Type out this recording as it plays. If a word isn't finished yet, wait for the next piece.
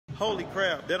holy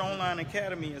crap, that online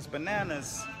academy is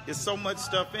bananas. There's so much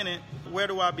stuff in it. Where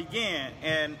do I begin?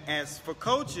 And as for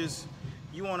coaches,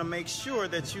 you want to make sure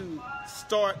that you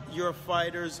start your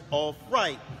fighters off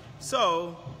right.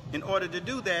 So in order to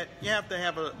do that, you have to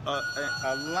have a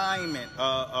alignment,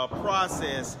 a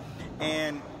process.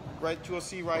 And right, you'll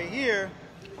see right here,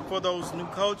 for those new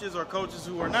coaches or coaches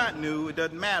who are not new, it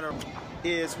doesn't matter,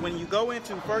 is when you go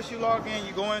into, first you log in,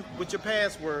 you go in with your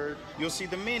password, you'll see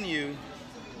the menu.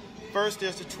 First,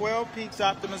 there's the 12 Peaks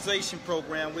Optimization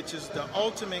Program, which is the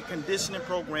ultimate conditioning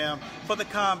program for the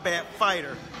combat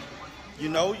fighter. You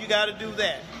know you got to do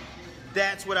that.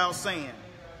 That's without saying.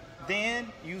 Then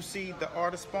you see the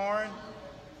Art of Sparring,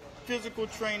 physical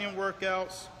training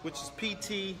workouts, which is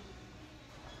PT,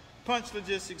 punch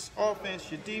logistics, offense,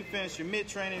 your defense, your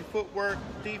mid-training, footwork,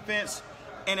 defense,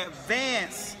 and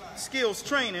advanced skills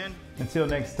training. Until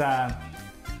next time,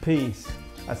 peace.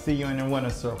 I see you in the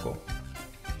winner's circle.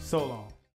 So long.